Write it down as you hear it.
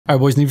All right,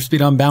 boys, Need for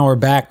Speed Unbound. We're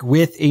back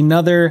with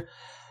another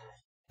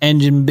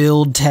engine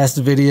build test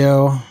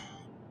video.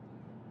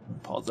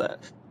 Pause that.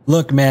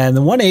 Look, man,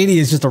 the 180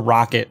 is just a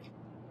rocket.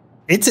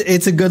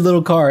 It's a good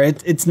little car.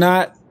 It's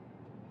not,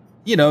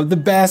 you know, the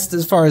best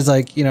as far as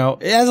like, you know,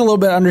 it has a little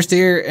bit of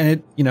understeer and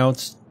it, you know,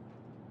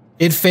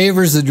 it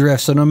favors the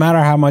drift. So no matter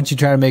how much you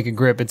try to make a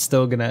grip, it's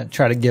still gonna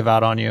try to give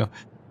out on you.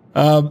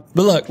 But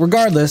look,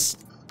 regardless,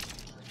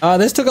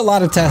 this took a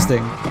lot of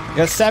testing. You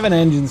got 7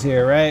 engines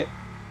here, right?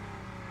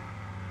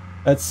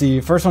 Let's see,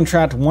 first one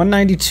tracked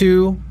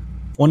 192,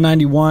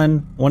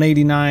 191,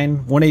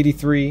 189,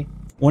 183,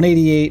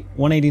 188,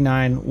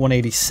 189,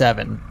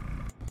 187.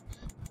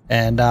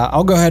 And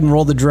I'll go ahead and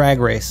roll the drag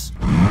race.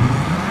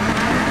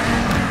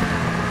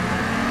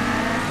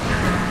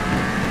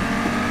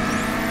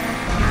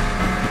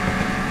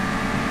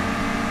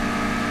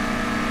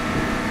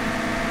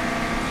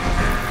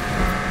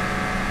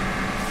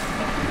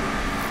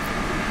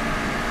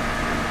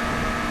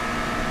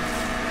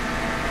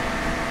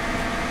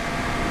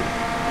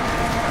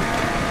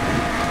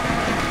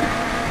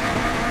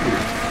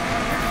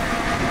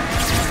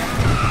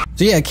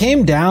 So yeah, it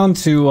came down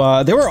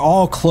to, they were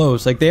all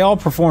close. Like they all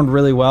performed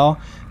really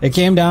well. It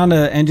came down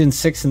to engine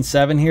 6 and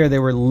 7 here. They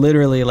were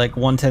literally like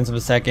 1/10 of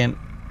a second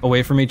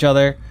away from each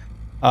other.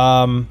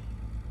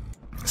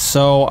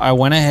 So I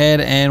went ahead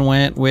and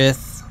went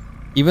with,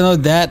 even though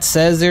that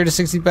says 0 to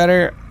 60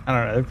 better, I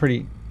don't know, they're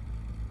pretty,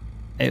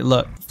 hey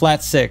look,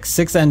 flat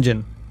 6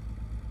 engine,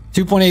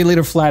 2.8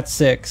 liter flat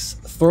 6.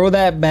 Throw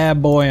that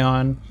bad boy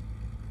on.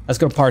 Let's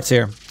go to parts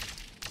here.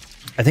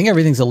 I think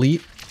everything's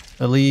elite.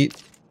 Elite.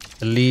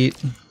 I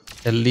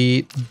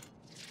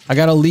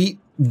got elite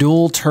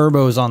dual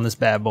turbos on this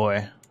bad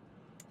boy.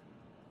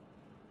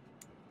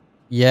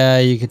 Yeah,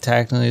 you could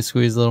technically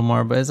squeeze a little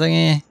more, but it's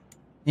like,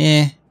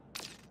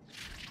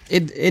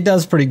 It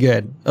does pretty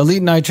good.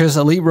 Elite nitrous,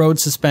 elite road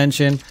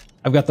suspension.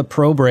 I've got the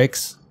pro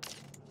brakes,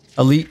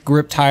 elite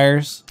grip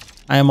tires.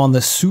 I am on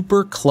the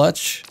super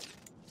clutch,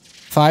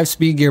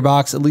 5-speed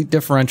gearbox, elite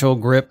differential,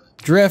 grip,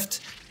 drift.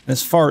 And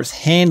as far as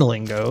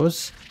handling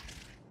goes,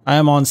 I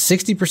am on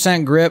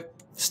 60% grip.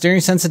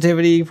 Steering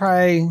sensitivity,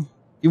 probably,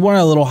 you want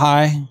it a little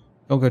high.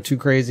 Don't go too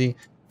crazy.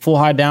 Full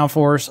high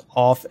downforce,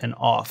 off and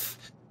off.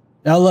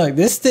 Now look,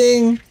 this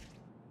thing,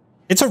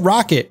 it's a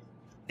rocket.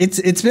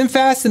 It's been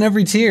fast in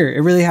every tier.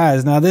 It really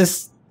has. Now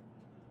this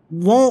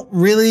won't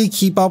really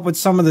keep up with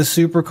some of the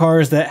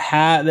supercars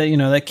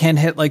that can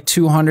hit like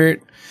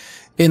 200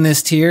 in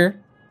this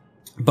tier.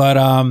 But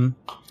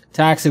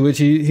Taxi, which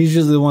he's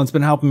usually the one that's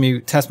been helping me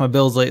test my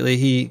builds lately.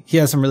 He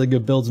has some really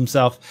good builds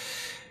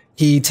himself.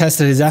 He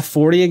tested his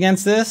F40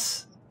 against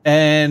this,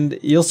 and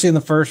you'll see in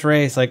the first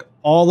race, like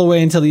all the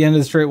way until the end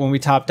of the straight when we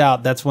topped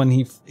out, that's when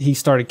he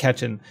started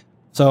catching.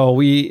 So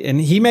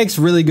he makes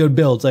really good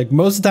builds. Like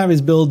most of the time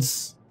his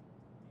builds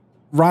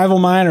rival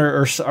mine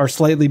or are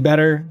slightly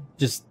better,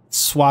 just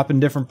swapping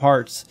different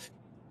parts.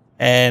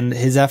 And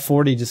his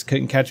F40 just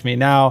couldn't catch me.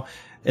 Now,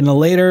 in the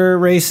later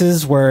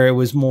races where it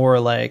was more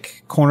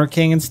like Corner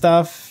King and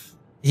stuff,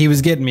 he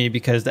was getting me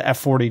because the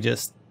F40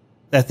 just,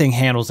 that thing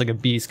handles like a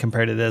beast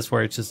compared to this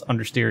where it's just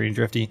understeery and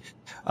drifty.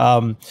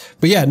 But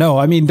yeah, no,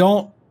 I mean,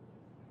 don't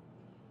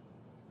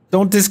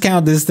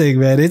discount this thing,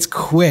 man. It's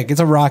quick. It's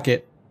a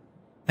rocket.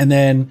 And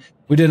then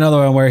we did another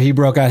one where he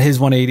broke out his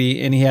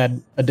 180 and he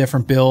had a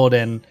different build,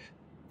 and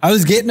I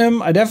was getting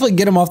him. I definitely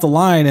get him off the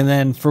line. And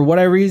then for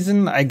whatever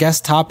reason, I guess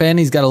top end,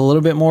 he's got a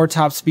little bit more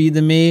top speed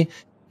than me.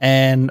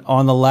 And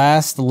on the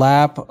last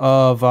lap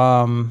of,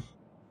 God,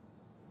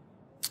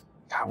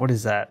 what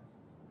is that?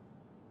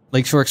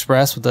 Lakeshore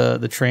Express with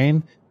the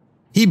train.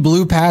 He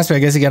blew past me. I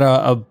guess he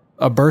got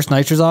a burst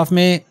nitrous off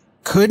me.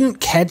 Couldn't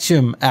catch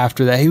him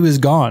after that. He was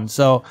gone.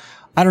 So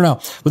I don't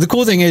know. But the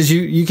cool thing is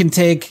you can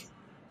take,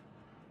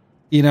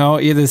 you know,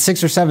 either the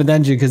 6th or 7th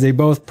engine because they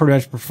both pretty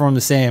much perform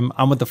the same.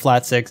 I'm with the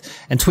flat 6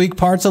 and tweak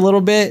parts a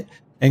little bit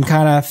and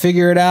kind of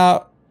figure it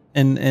out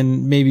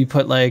and maybe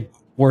put like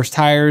worse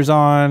tires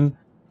on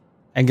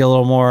and get a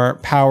little more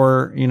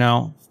power, you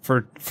know,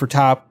 for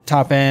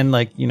top end,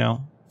 like, you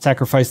know,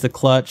 sacrifice the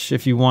clutch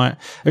if you want.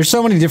 There's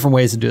so many different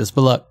ways to do this,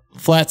 but look,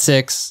 flat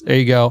 6, there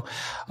you go.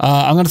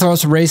 I'm going to throw out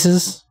some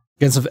races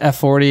against the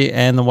F40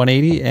 and the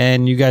 180,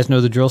 and you guys know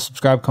the drill.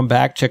 Subscribe, come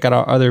back, check out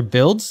our other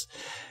builds,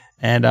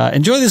 and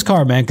enjoy this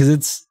car, man, because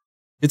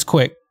it's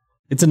quick.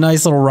 It's a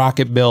nice little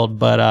rocket build,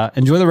 but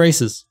enjoy the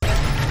races.